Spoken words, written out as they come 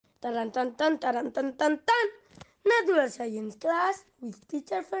Taran, Natural Science class with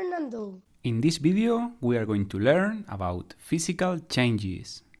teacher Fernando. In this video, we are going to learn about physical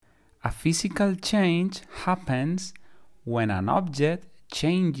changes. A physical change happens when an object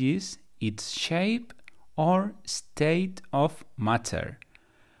changes its shape or state of matter.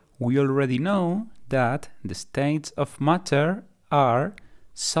 We already know that the states of matter are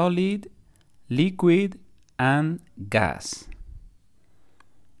solid, liquid, and gas.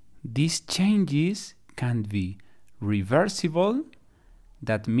 These changes can be reversible,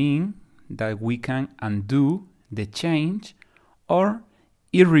 that means that we can undo the change, or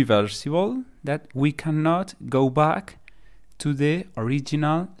irreversible, that we cannot go back to the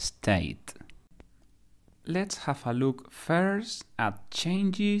original state. Let's have a look first at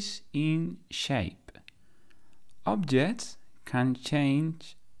changes in shape. Objects can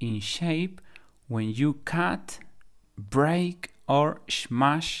change in shape when you cut, break, or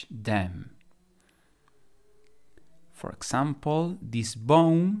smash them. For example, this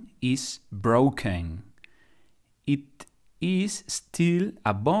bone is broken. It is still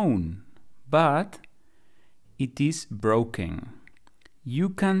a bone, but it is broken. You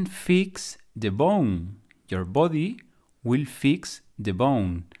can fix the bone. Your body will fix the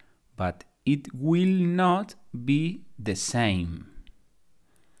bone, but it will not be the same.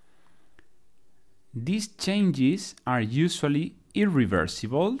 These changes are usually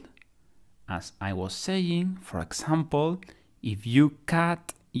irreversible. As I was saying, for example, if you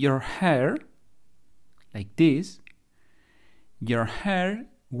cut your hair like this, your hair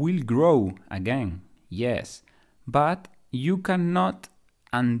will grow again, yes, but you cannot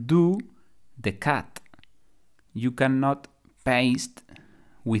undo the cut. You cannot paste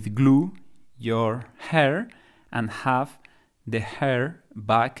with glue your hair and have the hair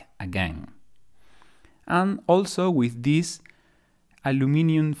back again. And also with this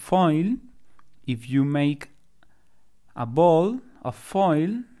aluminum foil, if you make a ball of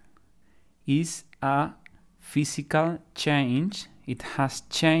foil, is a physical change. It has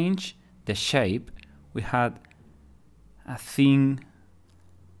changed the shape. We had a thin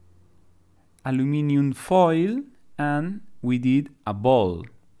aluminum foil and we did a ball.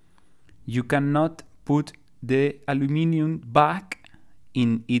 You cannot put the aluminum back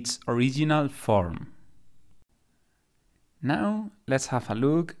in its original form. Now let's have a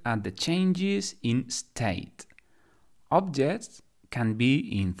look at the changes in state. Objects can be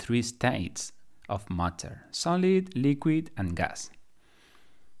in three states of matter: solid, liquid, and gas.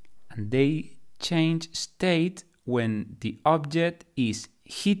 And they change state when the object is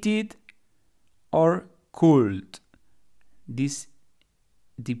heated or cooled. This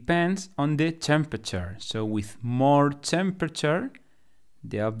depends on the temperature. So with more temperature,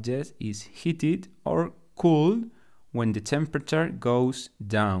 the object is heated or cooled when the temperature goes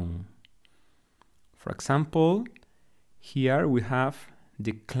down. For example, here we have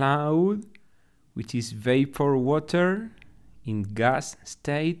the cloud, which is vapor water in gas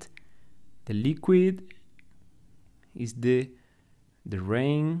state. The liquid is the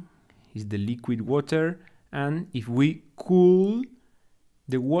rain, is the liquid water. And if we cool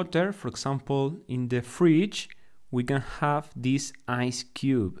the water, for example, in the fridge, we can have this ice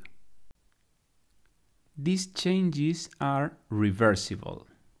cube. These changes are reversible.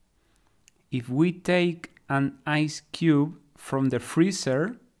 If we take an ice cube from the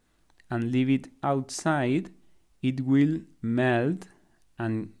freezer and leave it outside, it will melt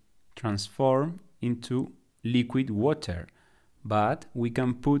and transform into liquid water. But we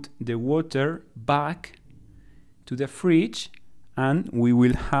can put the water back to the fridge and we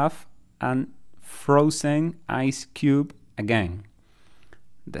will have a frozen ice cube again.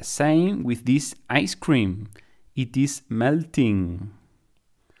 The same with this ice cream. It is melting,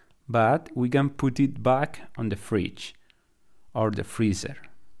 but we can put it back on the fridge or the freezer.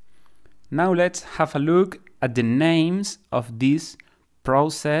 Now let's have a look at the names of this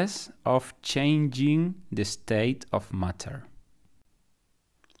process of changing the state of matter.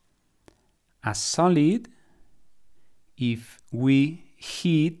 A solid, if we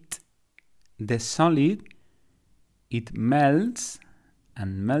heat the solid, it melts,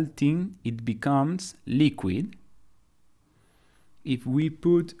 and melting it becomes liquid. If we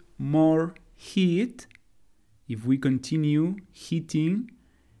put more heat, if we continue heating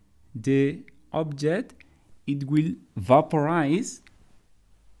the object, it will vaporize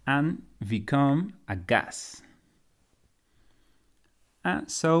and become a gas.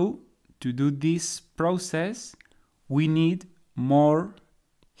 So to do this process, we need more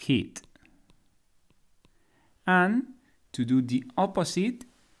heat. And to do the opposite,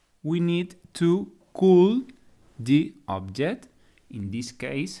 we need to cool the object. in this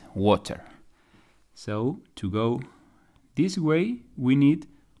case water. So to go this way we need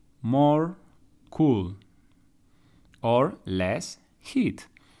more cool or less heat.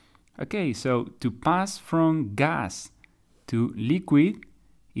 Okay, so to pass from gas to liquid,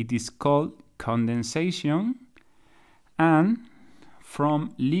 it is called condensation, and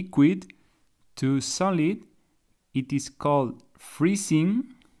from liquid to solid, it is called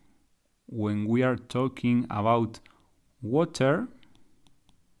freezing. When we are talking about water,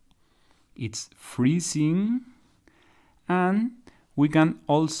 it's freezing, and we can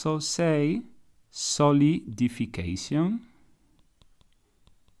also say solidification.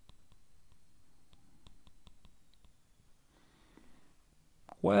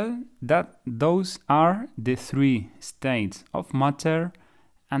 Well, those are the three states of matter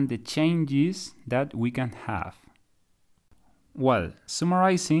and the changes that we can have. Well,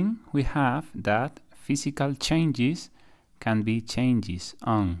 summarizing, we have that physical changes can be changes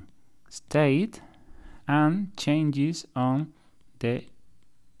on state and changes on the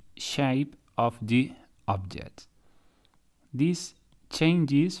shape of the object. These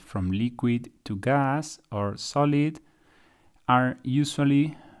changes from liquid to gas or solid are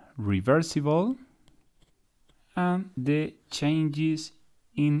usually reversible, and the changes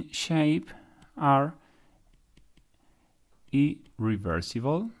in shape are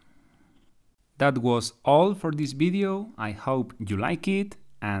irreversible. That was all for this video. I hope you like it,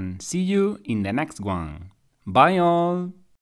 and see you in the next one. Bye all!